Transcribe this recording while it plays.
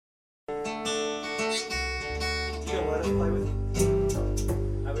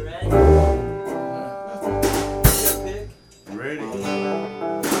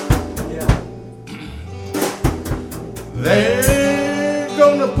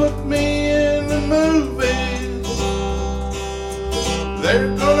put me in the movies.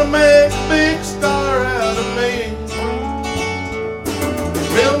 They're gonna make a big star out of me.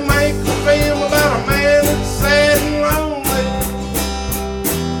 We'll make a film about a man that's sad and lonely,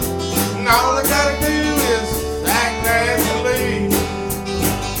 and all I gotta do is act naturally.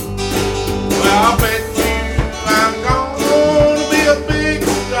 Well, I bet you I'm gonna be a big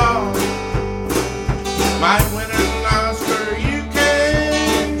star. Might win an Oscar, you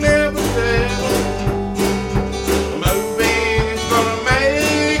can never tell. The movie's gonna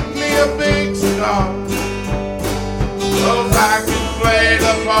make me a big star, 'cause I can play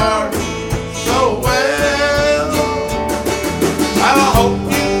the part so well. I hope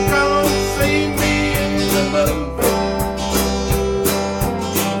you come see me in the movie.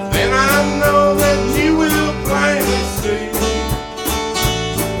 Then I know that you will plainly see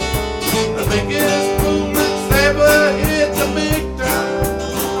the biggest fool that's ever hit the big time.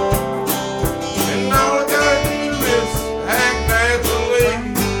 And all I gotta do is act naturally.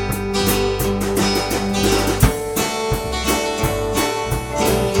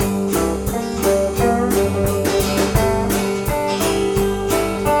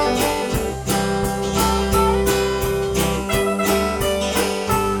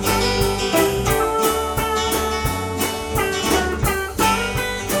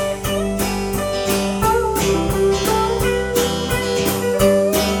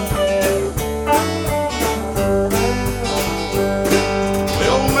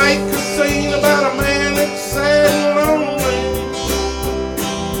 We'll make a scene about a man that's sad and lonely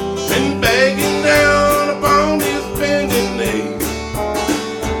and begging down upon his bended knee.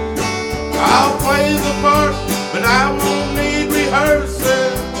 I'll play the part, but I won't need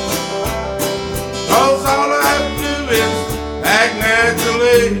rehearsing, 'cause all I have to do is act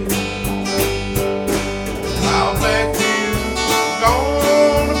naturally. I'll bet you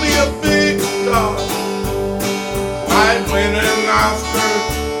gonna be a big star. Might win an Oscar,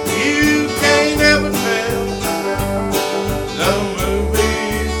 you can't ever tell. The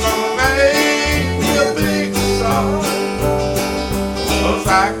movie's gonna make me a big star, 'cause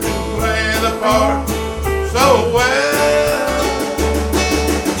I can play the part so well.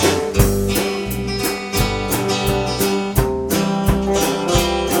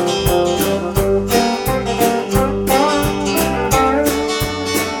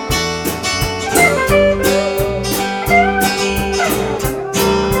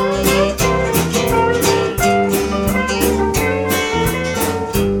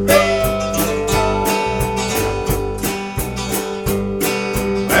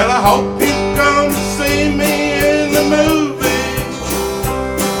 Well, I hope you come see me in the movie.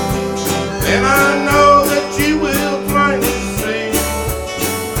 Then I know that you will plainly see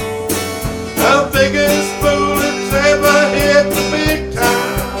the biggest fool that's ever hit the big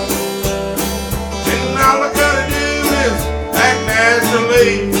time. And all I gotta do is act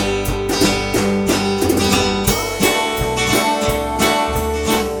naturally.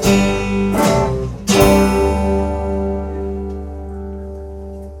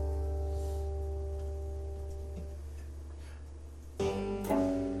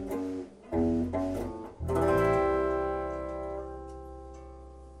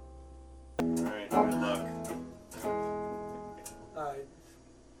 Alright, good luck. Alright.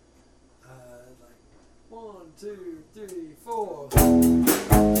 Like 1, 2, 3, 4.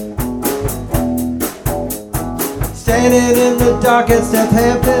 Standing in the darkest of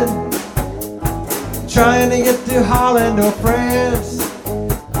heaven, trying to get to Holland or France.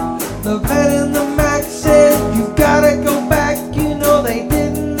 The vet in the Mac said, "You've gotta go back." You know they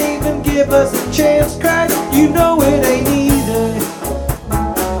didn't even give us a chance. Crack, you know it ain't easy.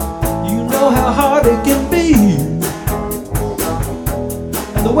 You know how hard it can be.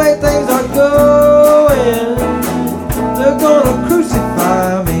 And the way things are going, they're gonna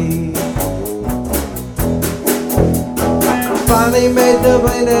crucify me. Finally made the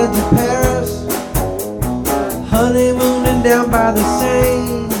plane into Paris, honeymooning down by the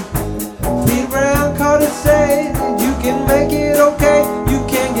Seine. Pete Brown caught it saying, "You can make it okay. You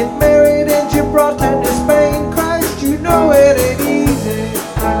can get married in Gibraltar to Spain." Christ, you know it ain't easy.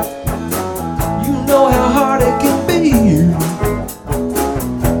 You know how hard it can be.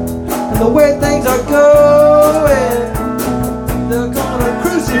 And the way things are going, they're gonna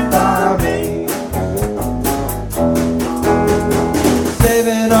crucify me.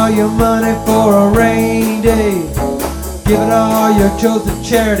 Saving all your money for a rainy day, giving all your chosen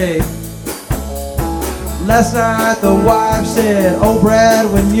charity. Last night the wife said, "Oh Brad,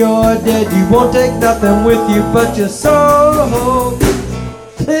 when you're dead, you won't take nothing with you but your soul."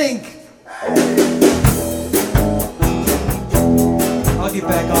 Think. I'll get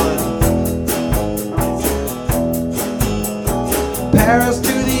back on. Paris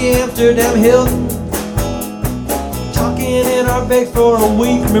to the Amsterdam Hilton, talking in our bags for a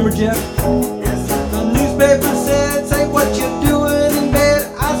week. Remember, Jeff? The newspaper said, say what you doing in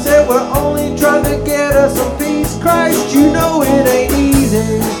bed. I said, we're only trying to get us some peace. Christ, you know it ain't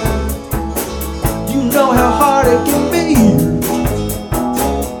easy. You know how hard it can be.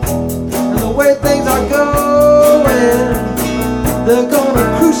 And the way things are going, they're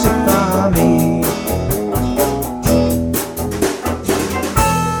gonna crucify me.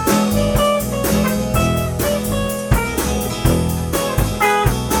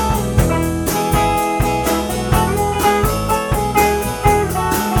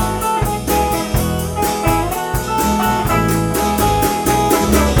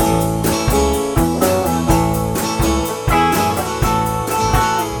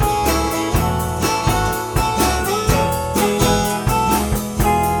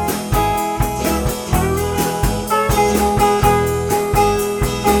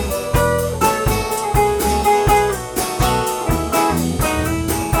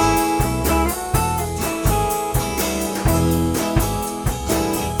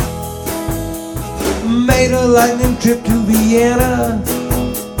 Made a lightning trip to Vienna,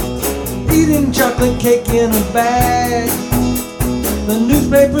 eating chocolate cake in a bag. The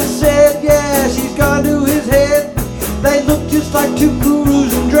newspaper said, yeah, she's gone to his head. They look just like two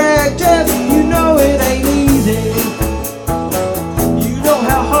gurus in drag. Jeff, you know it ain't easy. You know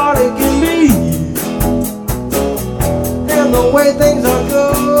how hard it can be. And the way things are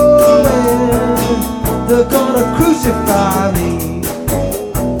going, they're gonna crucify me.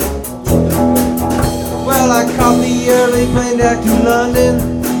 Well, I caught the early plane back to London,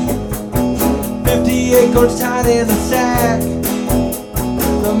 50 acorns tied in a sack.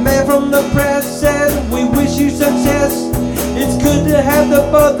 The man from the press said, we wish you success. It's good to have the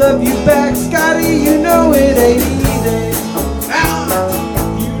both of you back. Scotty, you know it ain't easy.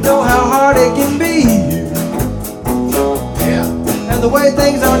 You know how hard it can be. And the way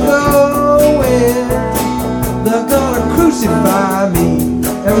things are going, they're gonna crucify me.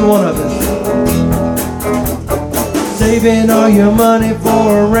 Every one of us. Saving all your money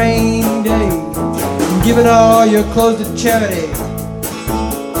for a rainy day, and giving all your clothes to charity.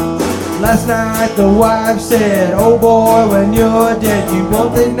 Last night the wife said, oh boy, when you're dead, you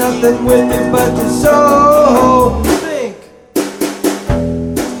won't take nothing with you but your soul. Think.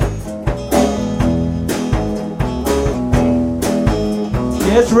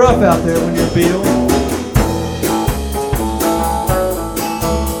 Yeah, it's rough out there when you're a Beatle.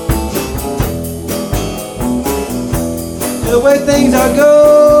 The way things are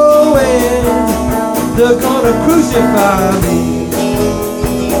going, they're gonna crucify me.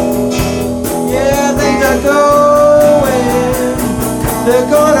 Yeah, things are going, they're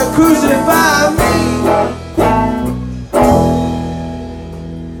gonna crucify me.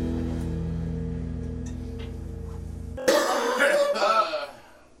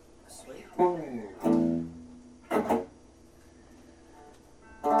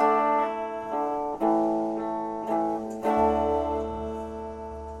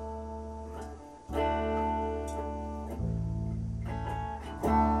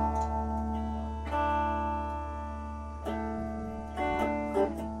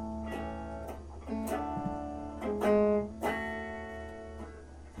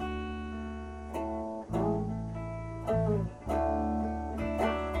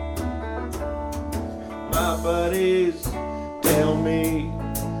 My buddies tell me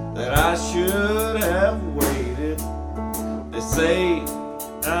that I should have waited. They say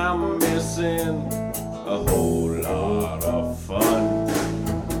I'm missing a whole lot of fun,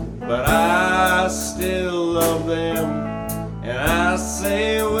 but I still love them, and I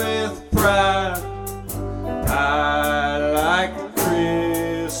say with pride, I like the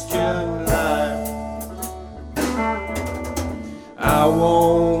Christian life. I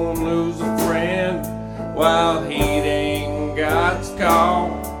won't lose a friend while heeding God's call.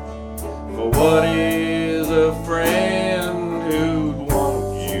 For what is a friend who'd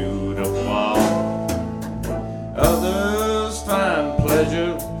want you to fall? Others find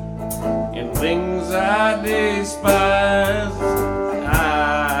pleasure in things I despise.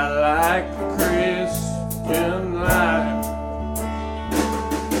 I like the Christian life.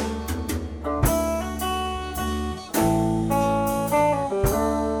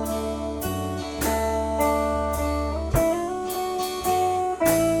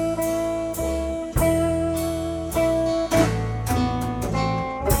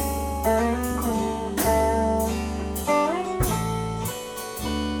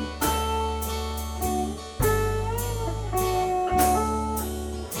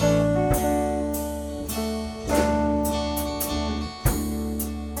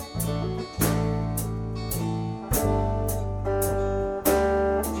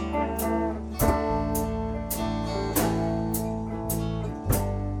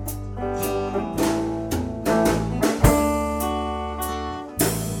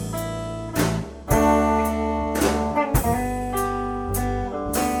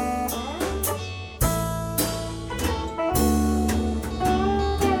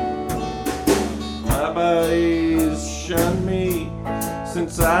 everybody's shunned me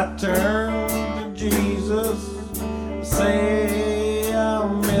since I turned to Jesus. Say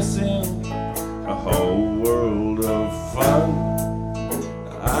I'm missing a whole world of fun.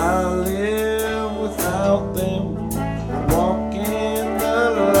 I live without them, walking the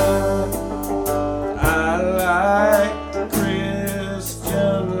line. I like the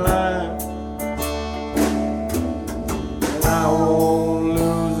Christian life, and I won't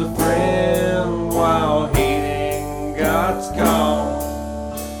lose a friend while hating God's call.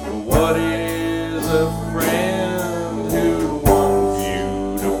 But what is a friend who wants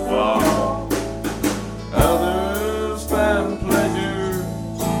you to fall? Others find pleasure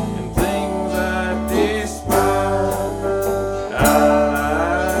in things I despise. I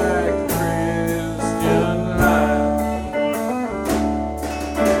like Christian life.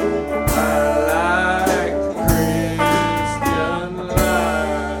 I like Christian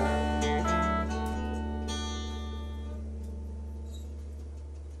life.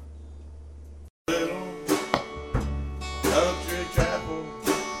 Little country chapel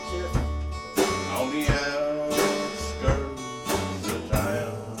on the outskirts of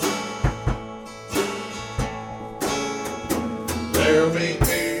town. There'll be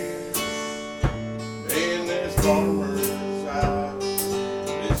tears in this farmer's house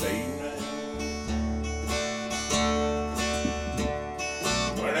this evening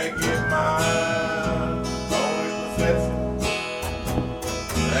when I get my only possession,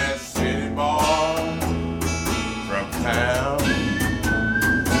 that city boy from town.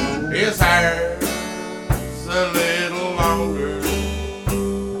 His hair's a little longer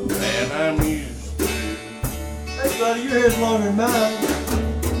than I'm used to, Hey, buddy, your hair's longer than mine.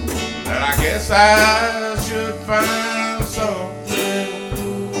 and I guess I should find something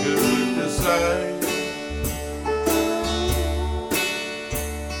good to say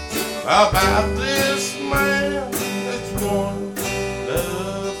about this man that's won the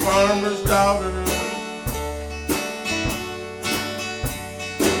farmer's daughter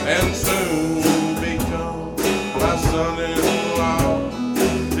and soon become my son-in-law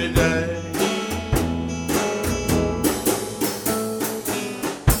today.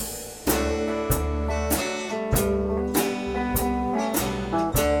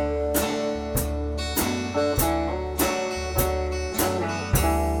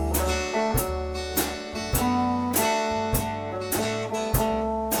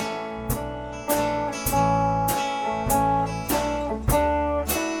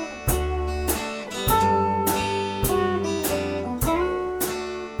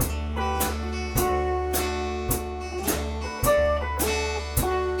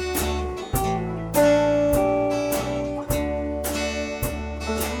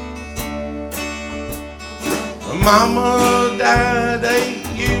 Mama died 8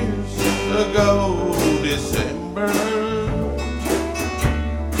 years ago December,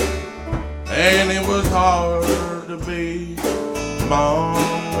 and it was hard to be mom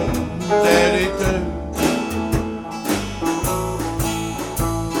and daddy too.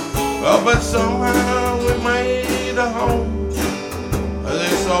 Oh, but somehow we made a home,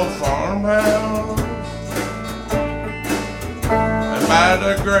 this old farmhouse, and by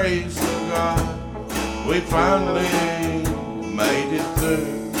the grace of God we finally made it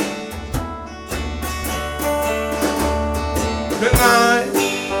through. Tonight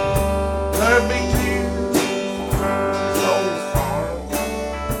there'll be tears in this old farm,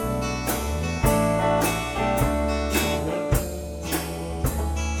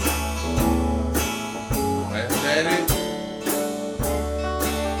 and Daddy,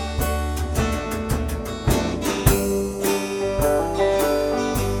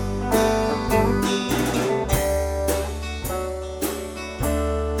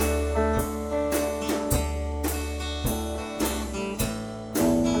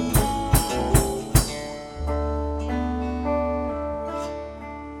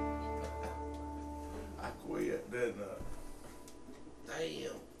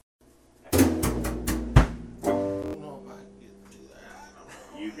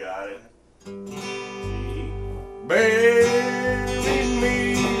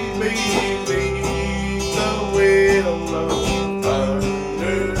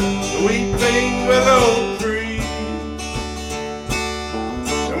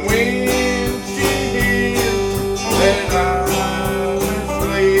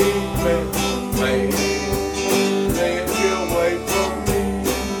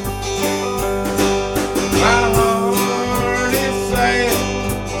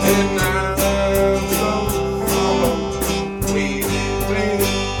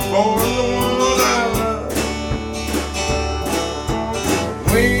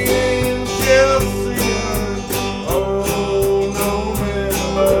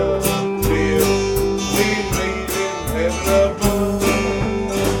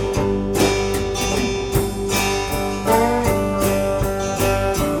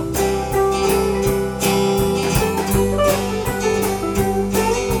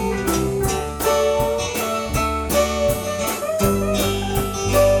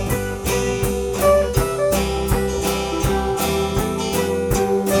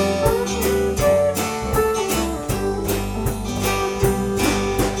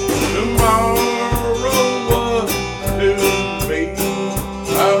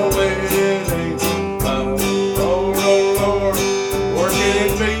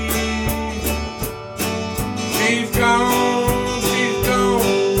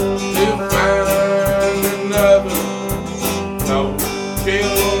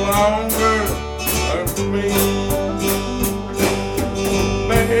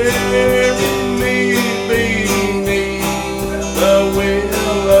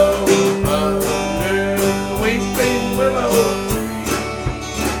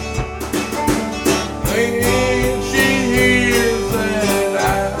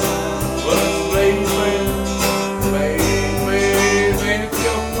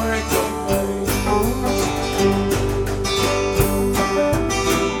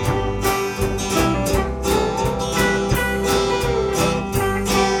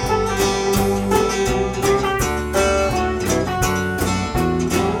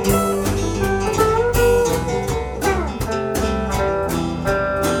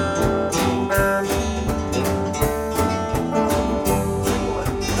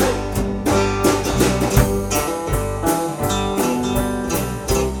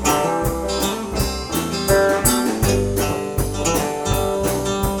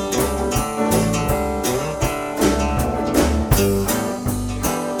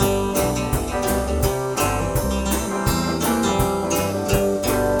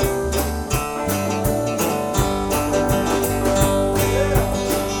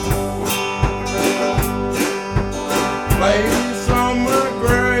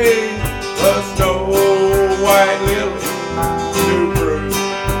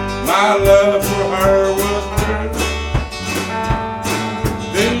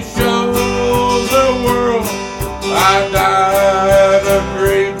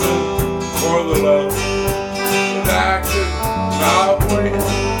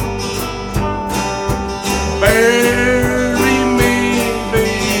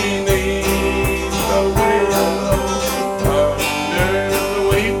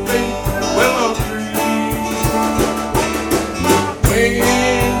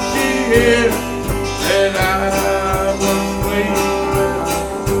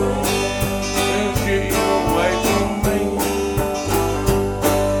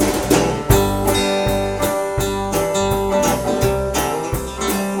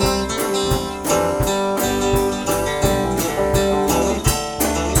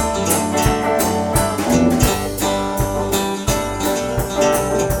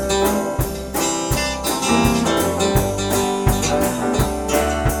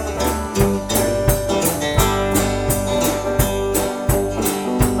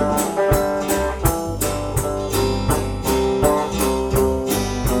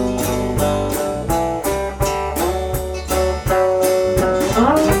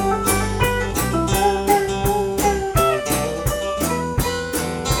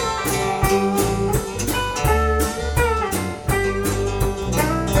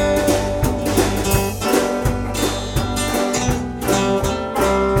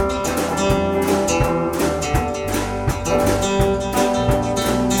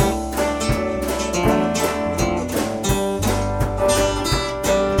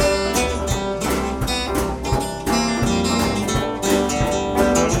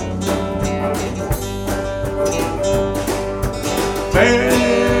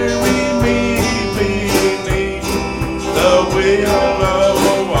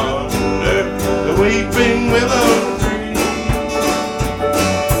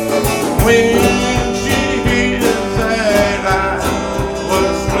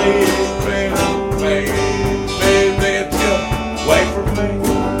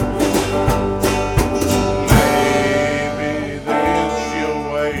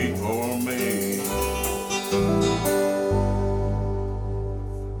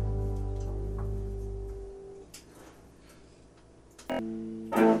 It's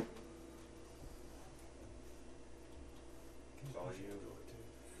all you.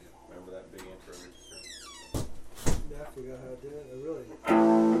 Remember that big intro? Yeah, I forgot how to do it. I really.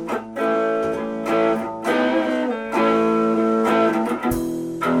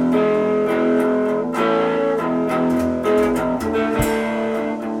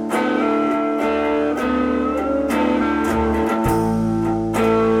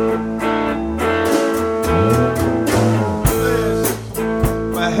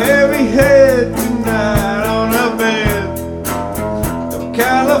 My heavy head tonight on a bed of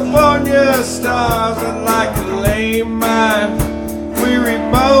California stars. I'd like to lay my weary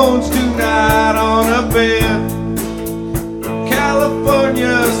bones tonight on a bed of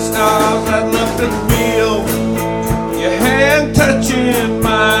California stars. I'd love to feel your hand touching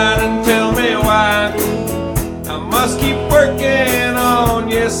mine and tell me why I must keep working on.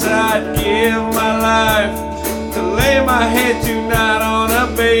 Yes, I'd give my life to lay my head tonight on a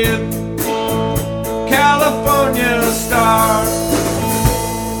bed, California stars.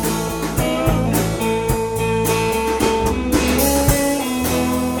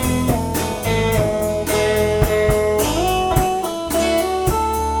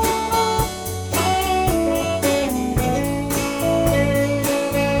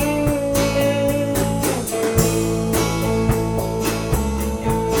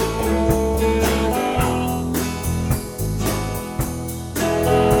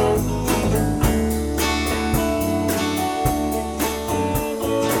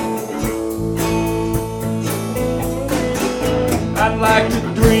 I'd like to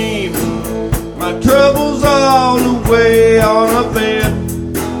dream my troubles all away on a bed,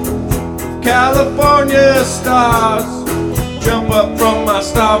 California stars. Jump up from my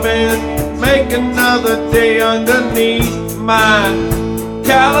star bed, make another day underneath my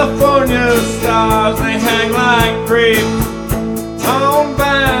California stars. They hang like grapes on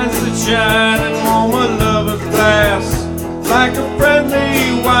vines that shine and warm a lover's glass like a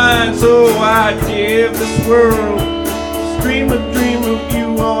friendly wine. So I give this world dream a dream of you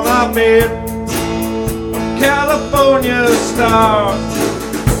on our bed, California stars.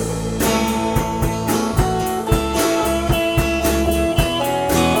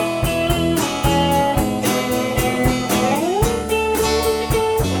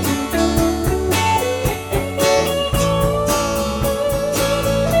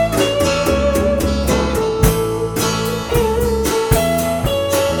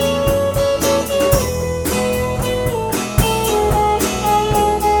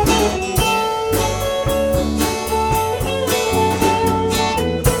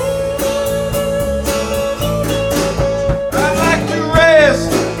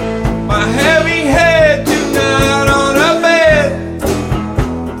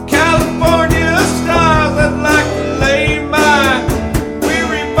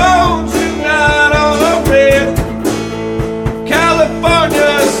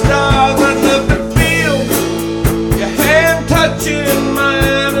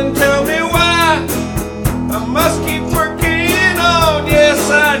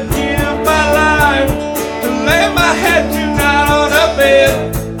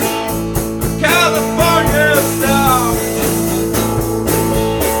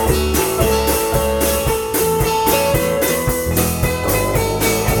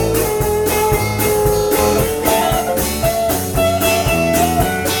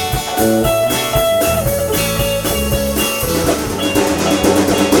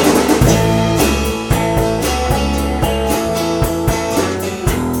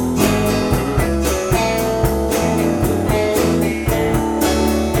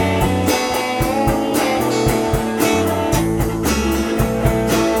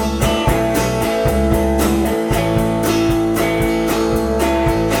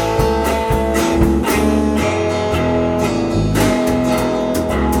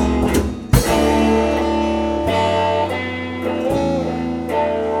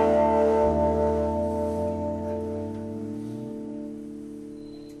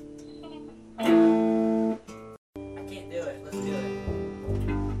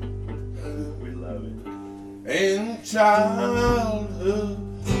 In childhood,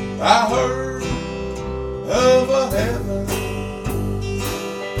 I heard of a heaven.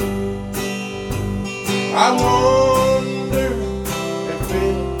 I wonder if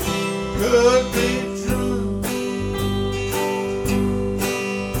it could be true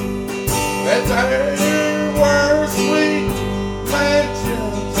that there were sweet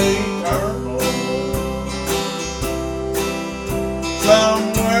mansions eternal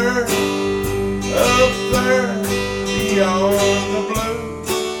somewhere up there beyond the blue.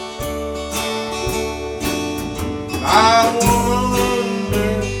 I wonder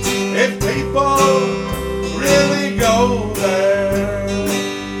people really go there.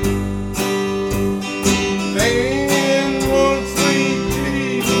 Then one sweet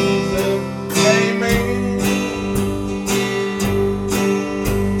Jesus came in,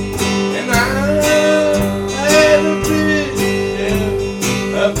 and I had a vision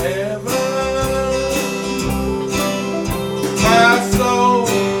of heaven. My soul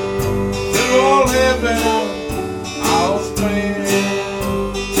through all heaven I'll spend.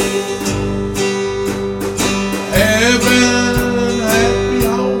 Heaven, happy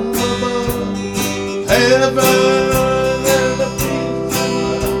home above. Heaven and the peace of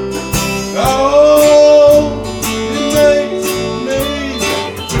love. Oh, it makes me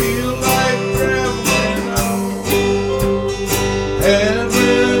feel like traveling on.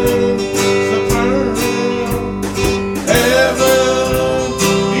 Heaven, supernal. Heaven,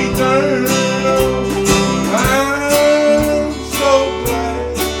 eternal. I'm so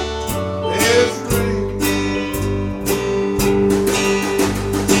glad it's real.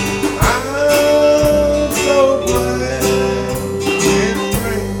 I'm so glad it's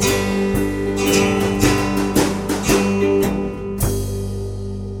real.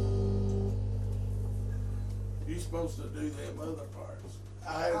 You're supposed to do them other parts. I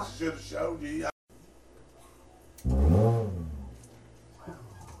should have showed you.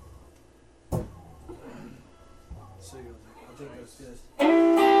 So I think that's good.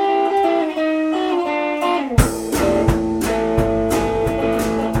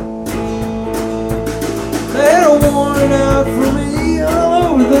 They had a warrant out for me all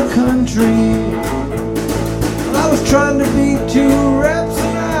over the country. I was trying to be 2 reps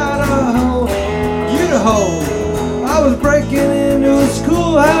in Idaho. I was breaking into a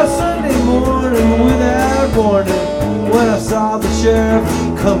schoolhouse Sunday morning without warning. When I saw the sheriff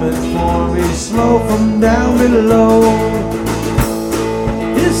coming for me slow from down below,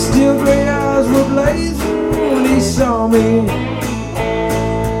 his steel gray eyes were blazing when he saw me.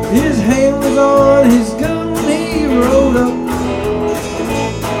 His hand was on his gun when he rode up.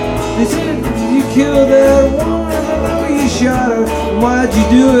 He said, "You killed that woman, I know you shot her. Why'd you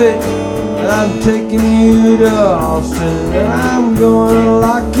do it? I'm taking you to Austin and I'm gonna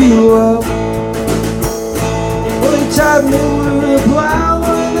lock you up." Well, he tied me with a plow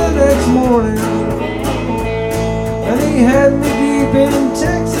the next morning, and he had me deep in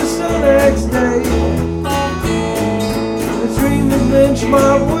Texas the next day. The dreaming bench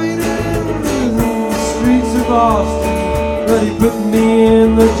my way in the streets of Austin, but he put me in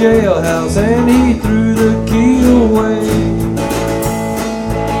the jailhouse and he threw the key away.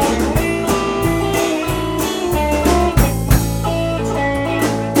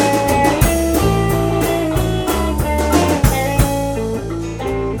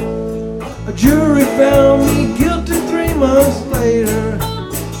 A jury found me guilty 3 months later.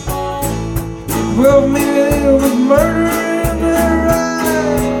 12 million with murder in their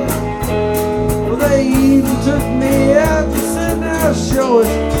eyes. Well, they even took me out and said, "Now show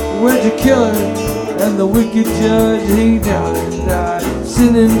us where'd you kill her?" And the wicked judge, he down and died,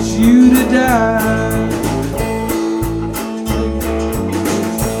 sentence you to die.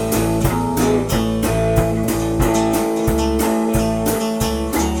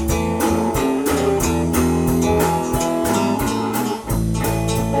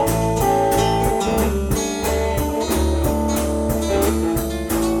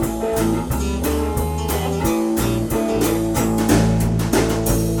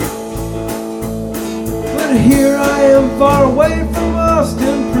 Here I am far away from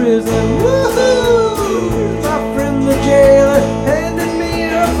Austin prison. Woohoo! My friend the jailer handed me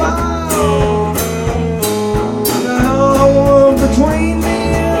a file. Now I want between me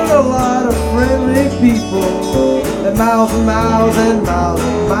and a lot of friendly people. And miles and miles and miles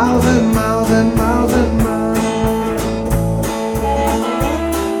and miles and miles and miles and miles.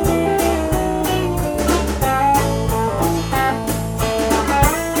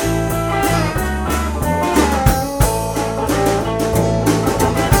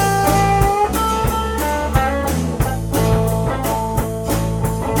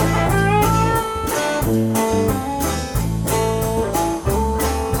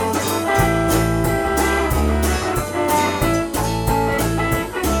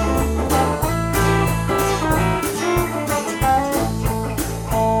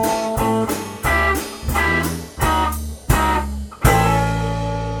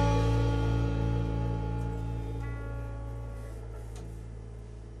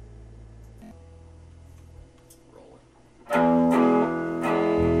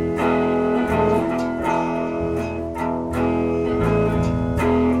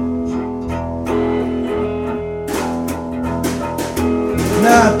 And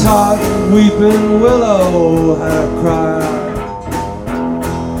I taught Weeping Willow how to cry,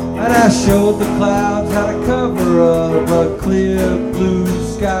 and I showed the clouds how to cover up a clear blue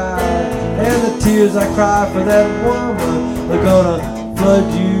sky. And the tears I cry for that woman, they're gonna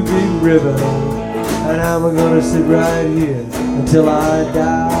flood you, Big River. And I'm gonna sit right here until I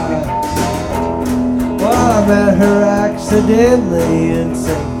die. Well, I met her accidentally in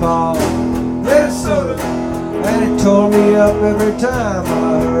St. Paul, Minnesota, and it tore me up every time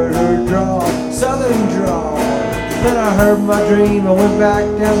I heard her draw, southern drawl. Then I heard my dream, I went back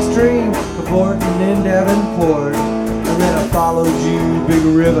downstream, reporting in Davenport, and then I followed you, Big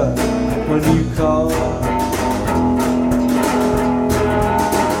River, when you called.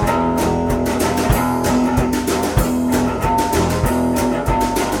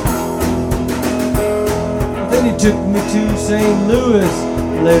 Then he took me to St. Louis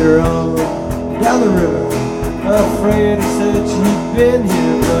later on, down the river. Afraid he said she'd been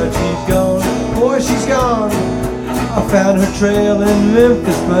here, but she's gone. Boy, she's gone. I found her trail in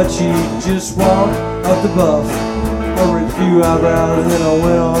Memphis, but she just walked up the bluff over a few eyebrows, and then I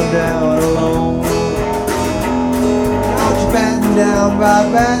went on down alone. Now she's batting down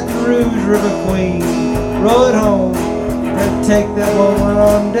by Baton Rouge, River Queen. Roll it home and take that woman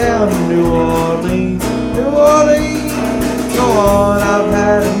on down to New Orleans. New Orleans, go on, I've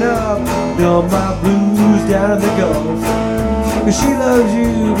had enough. Dump my blues down in the Gulf, 'cause she loves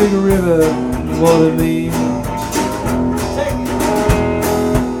you, Big River, more than me.